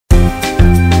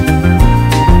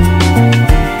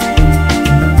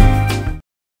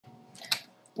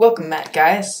Welcome back,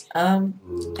 guys.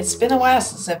 It's been a while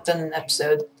since I've done an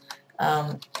episode.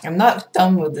 I'm not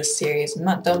done with this series. I'm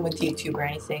not done with YouTube or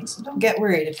anything, so don't get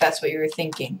worried if that's what you were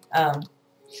thinking. I've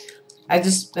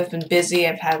been busy.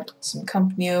 I've had some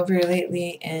company over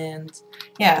lately, and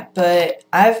yeah, but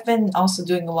I've been also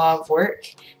doing a lot of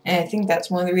work, and I think that's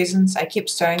one of the reasons I keep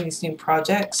starting these new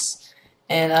projects.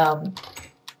 And,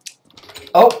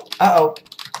 uh-oh.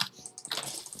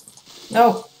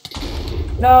 No.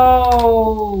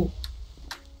 No!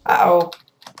 Uh-oh.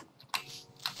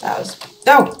 That was...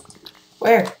 No!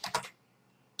 Where?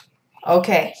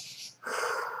 Okay.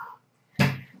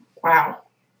 Wow.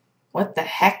 What the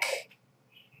heck?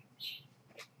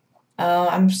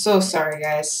 I'm so sorry,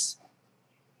 guys.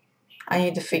 I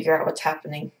need to figure out what's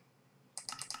happening.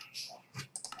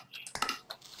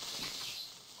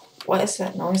 What is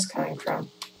that noise coming from?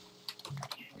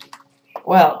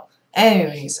 Well,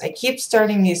 anyways, I keep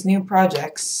starting these new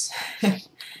projects.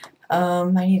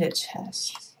 I need a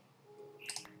chest.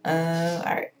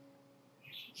 Alright.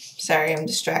 Sorry, I'm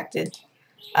distracted.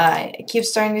 I keep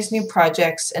starting these new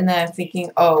projects, and then I'm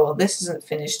thinking, oh, well, this isn't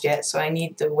finished yet, so I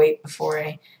need to wait before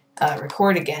I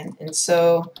record again. And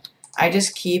so I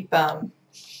just keep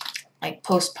like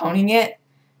postponing it,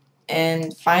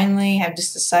 and finally I've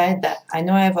just decided that I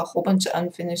know I have a whole bunch of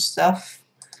unfinished stuff,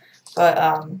 but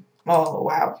oh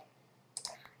wow.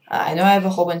 I know I have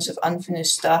a whole bunch of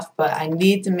unfinished stuff, but I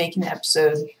need to make an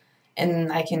episode, and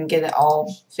I can get it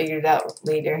all figured out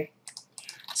later.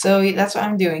 So that's what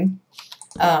I'm doing.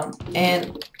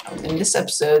 And in this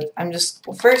episode,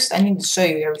 well, first I need to show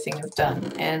you everything I've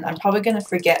done, and I'm probably gonna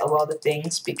forget a lot of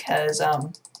things because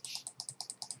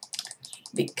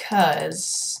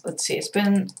let's see,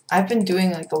 I've been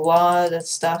doing like a lot of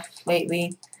stuff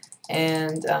lately,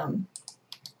 and I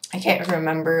can't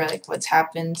remember like what's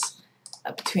happened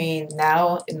between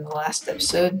now and the last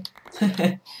episode.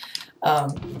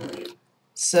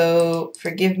 So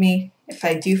forgive me if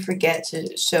I do forget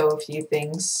to show a few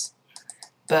things.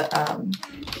 But,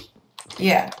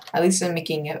 yeah, at least I'm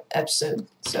making an episode,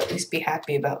 so at least be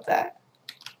happy about that.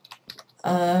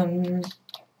 Alright,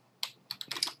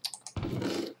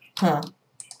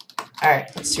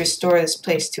 let's restore this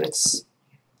place to its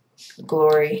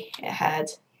glory it had.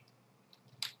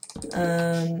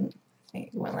 I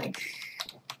think I went like,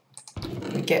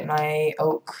 let me get my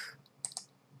oak.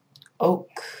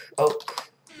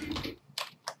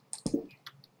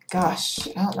 Gosh,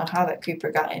 I don't know how that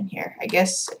creeper got in here. I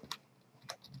guess,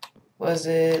 was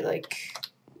it like,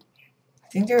 I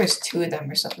think there was 2 of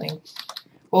them or something.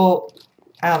 Well,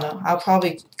 I don't know. I'll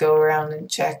probably go around and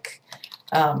check.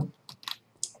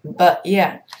 But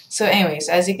yeah, so anyways,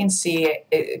 as you can see,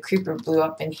 a creeper blew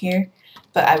up in here.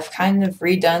 But I've kind of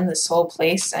redone this whole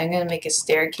place. I'm going to make a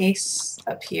staircase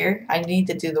up here. I need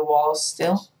to do the walls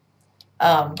still.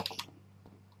 But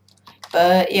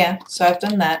yeah, so I've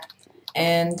done that.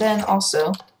 And then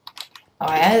also,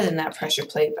 I added in that pressure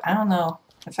plate, but I don't know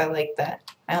if I like that.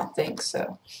 I don't think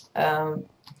so.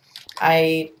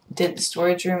 I did the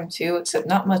storage room too, except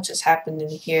not much has happened in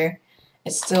here.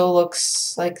 It still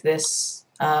looks like this.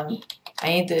 I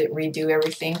need to redo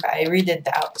everything, but I redid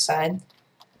the outside.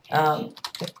 The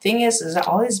thing is that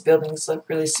all these buildings look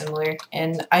really similar,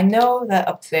 and I know that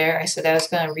up there I said I was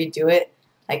going to redo it,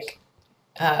 like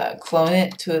clone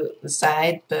it to the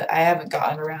side, but I haven't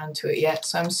gotten around to it yet,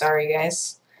 so I'm sorry,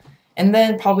 guys. And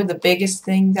then probably the biggest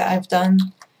thing that I've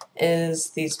done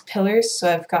is these pillars.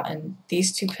 So I've gotten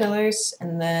these 2 pillars,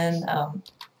 and then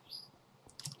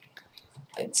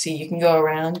let's see, you can go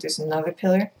around, there's another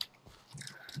pillar,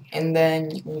 and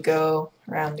then you can go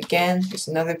around again, there's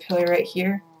another pillar right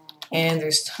here, and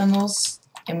there's tunnels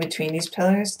in between these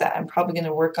pillars that I'm probably going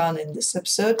to work on in this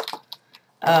episode.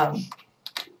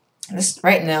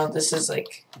 Right now, this is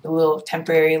like a little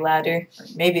temporary ladder. Or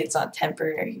maybe it's not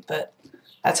temporary, but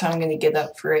that's how I'm going to get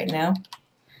up for right now.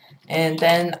 And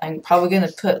then I'm probably going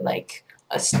to put like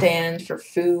a stand for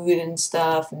food and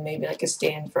stuff, and maybe like a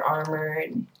stand for armor,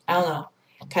 and I don't know.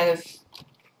 I kind of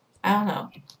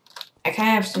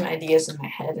have some ideas in my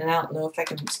head, and I don't know if I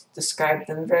can describe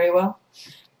them very well.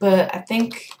 But I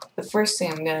think the first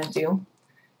thing I'm going to do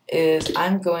is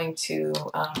I'm going to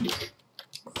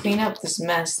clean up this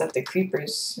mess that the creeper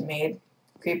made,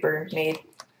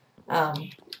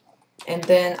 and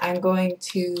then I'm going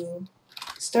to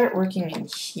start working in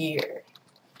here.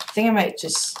 I think I might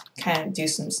just kind of do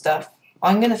some stuff.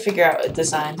 I'm going to figure out a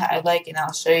design that I like, and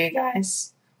I'll show you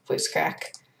guys. Voice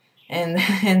crack. And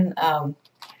then,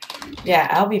 yeah,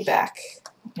 I'll be back.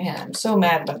 Man, I'm so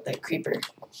mad about that creeper.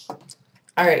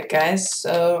 Alright guys,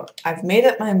 so I've made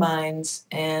up my mind,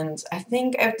 and I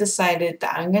think I've decided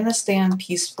that I'm going to stay on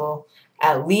peaceful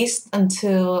at least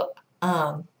until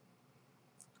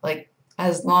like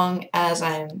as long as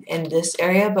I'm in this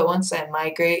area, but once I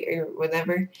migrate or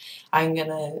whatever, I'm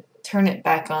gonna turn it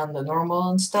back on the normal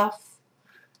and stuff.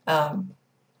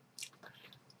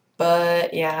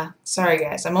 But yeah, sorry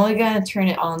guys, I'm only gonna turn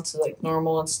it on to like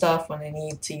normal and stuff when I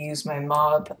need to use my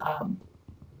mob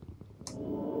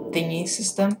thingy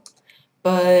system.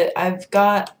 But I've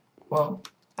got, well,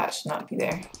 that should not be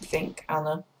there, I think, I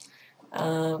don't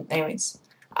know. Anyways,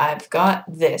 I've got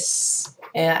this,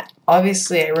 and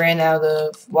obviously I ran out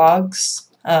of logs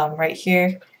right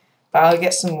here, but I'll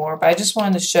get some more. But I just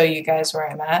wanted to show you guys where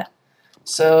I'm at.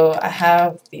 So I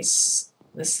have this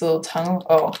little tunnel.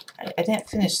 Oh, I didn't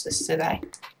finish this, did I?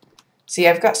 See,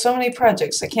 I've got so many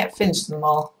projects, I can't finish them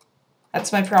all.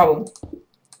 That's my problem.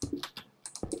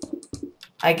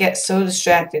 I get so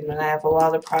distracted when I have a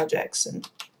lot of projects, and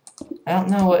I don't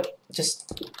know what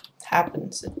just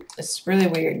happens. It's really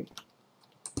weird.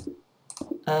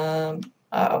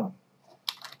 Uh-oh.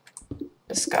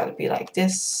 It's gotta be like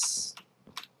this.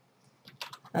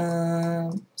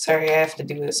 Sorry, I have to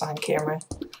do this on camera.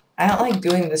 I don't like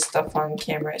doing this stuff on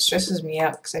camera. It stresses me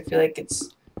out because I feel like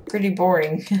it's pretty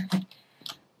boring.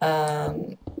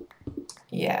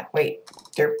 Yeah, wait.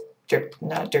 Derp, derp,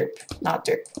 no, derp, not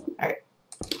derp. Alright.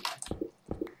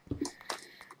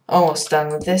 Almost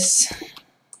done with this.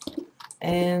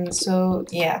 And so,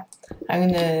 yeah, I'm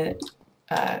gonna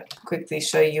quickly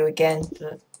show you again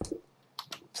the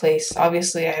place.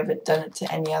 Obviously, I haven't done it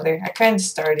to any other. I kind of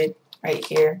started right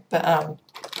here, but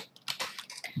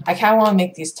I kind of want to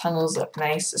make these tunnels look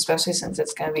nice, especially since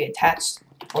it's going to be attached.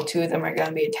 Well, 2 of them are going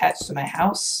to be attached to my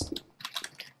house.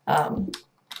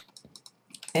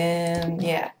 And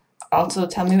yeah, also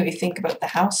tell me what you think about the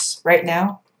house right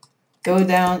now. Go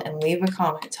down and leave a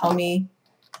comment. Tell me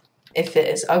if it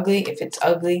is ugly. If it's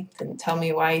ugly, then tell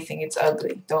me why you think it's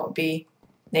ugly. Don't be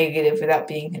negative without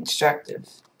being constructive.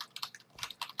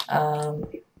 I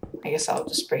guess I'll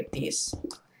just break these.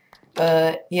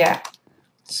 But yeah,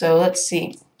 so let's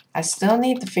see. I still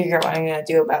need to figure out what I'm going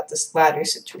to do about this ladder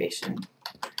situation.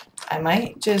 I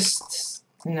might just,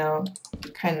 you know,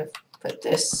 kind of put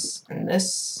this and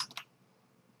this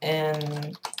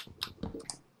and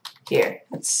here.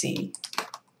 Let's see.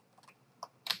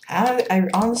 I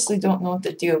honestly don't know what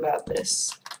to do about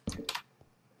this.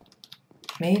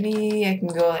 Maybe I can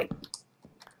go like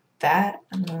that.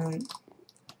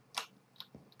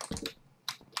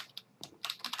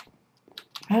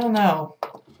 I don't know.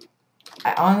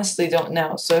 I honestly don't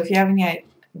know. So if you have any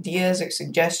ideas or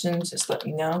suggestions, just let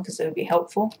me know because it would be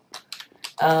helpful.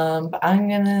 But I'm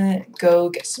gonna go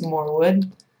get some more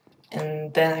wood,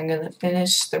 and then I'm gonna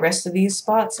finish the rest of these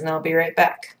spots, and I'll be right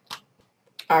back.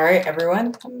 Alright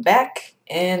everyone, I'm back,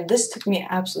 and this took me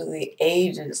absolutely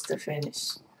ages to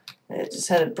finish. I just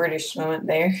had a British moment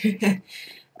there.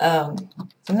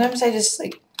 Sometimes I just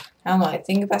like, I don't know, I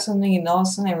think about something and all of a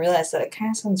sudden I realize that it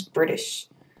kind of sounds British.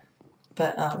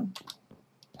 But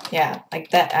yeah,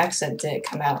 like that accent didn't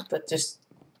come out, but just,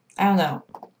 I don't know.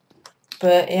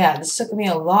 But yeah, this took me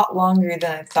a lot longer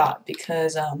than I thought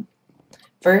because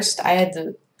first I had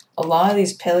to, a lot of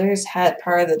these pillars had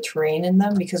part of the terrain in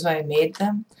them because when I made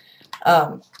them,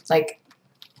 like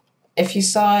if you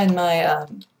saw in my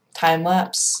time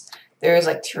lapse, there was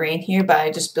like terrain here, but I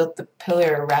just built the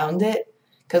pillar around it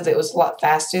because it was a lot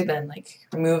faster than like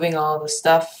removing all the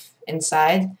stuff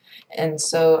inside. And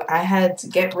so I had to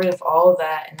get rid of all of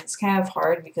that, and it's kind of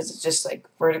hard because it's just like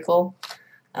vertical,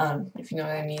 if you know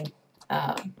what I mean.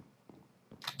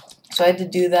 So I had to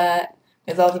do that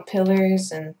with all the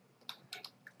pillars, and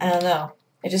I don't know.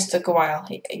 It just took a while.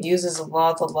 It uses a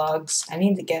lot of logs. I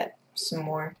need to get some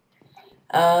more.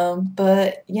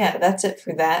 But yeah, that's it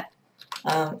for that.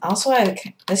 Also,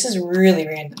 this is really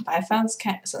random. I found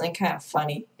something kind of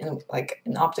funny in like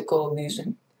an optical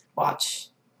illusion. Watch.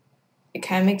 It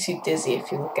kind of makes you dizzy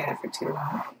if you look at it for too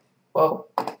long. Whoa.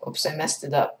 Oops, I messed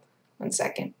it up. 1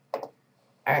 second.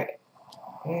 Alright.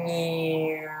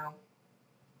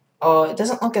 Oh, it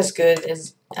doesn't look as good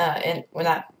as, and we're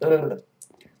not,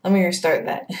 let me restart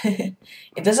that.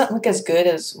 It doesn't look as good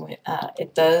as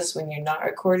it does when you're not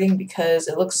recording because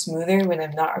it looks smoother when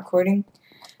I'm not recording.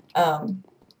 So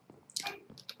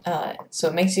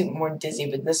it makes you more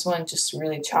dizzy, but this one just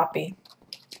really choppy.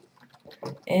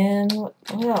 And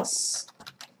what else?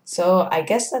 So I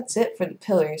guess that's it for the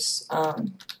pillars.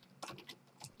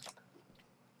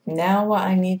 Now what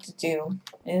I need to do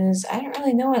is, I don't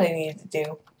really know what I need to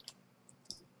do.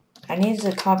 I need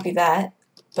to copy that,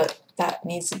 but that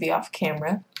needs to be off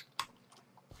camera.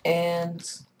 And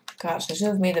gosh, I should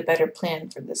have made a better plan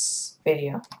for this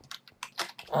video.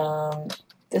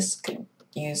 This could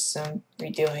use some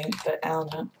redoing, but I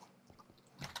don't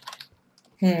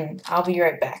know. I'll be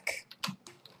right back.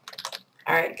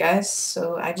 Alright guys,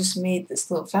 so I just made this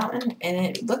little fountain, and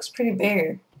it looks pretty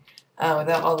bare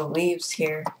without all the leaves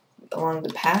here along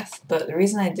the path, but the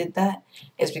reason I did that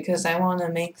is because I want to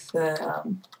make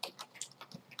the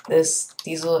these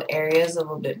little areas a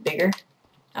little bit bigger,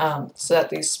 so that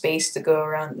there's space to go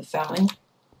around the fountain.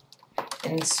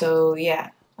 And so yeah,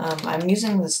 I'm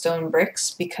using the stone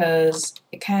bricks because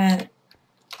it kind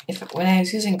of, when I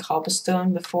was using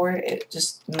cobblestone before, it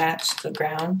just matched the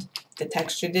ground, the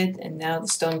texture did, and now the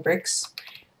stone bricks,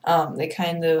 they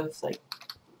kind of like,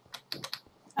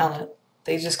 I don't know,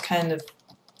 they just kind of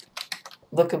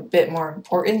look a bit more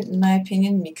important in my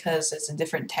opinion because it's a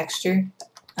different texture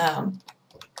that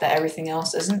everything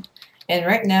else isn't. And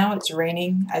right now it's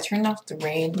raining. I turned off the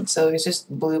rain, so it's just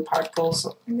blue particles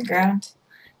in the ground.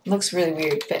 It looks really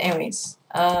weird, but anyways,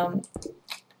 I'm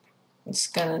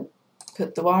just gonna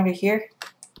put the water here,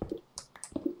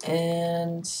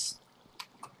 and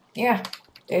yeah,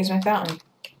 there's my fountain.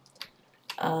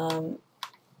 I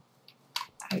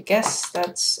guess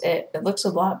that's it. It looks a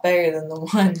lot better than the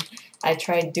one I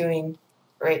tried doing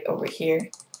right over here,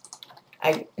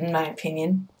 in my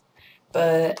opinion.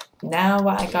 But now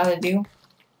what I gotta do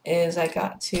is I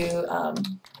got to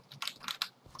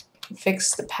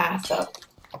fix the path up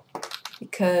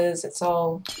because it's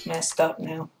all messed up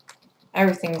now.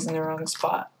 Everything's in the wrong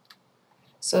spot.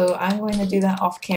 So I'm going to do that off camera.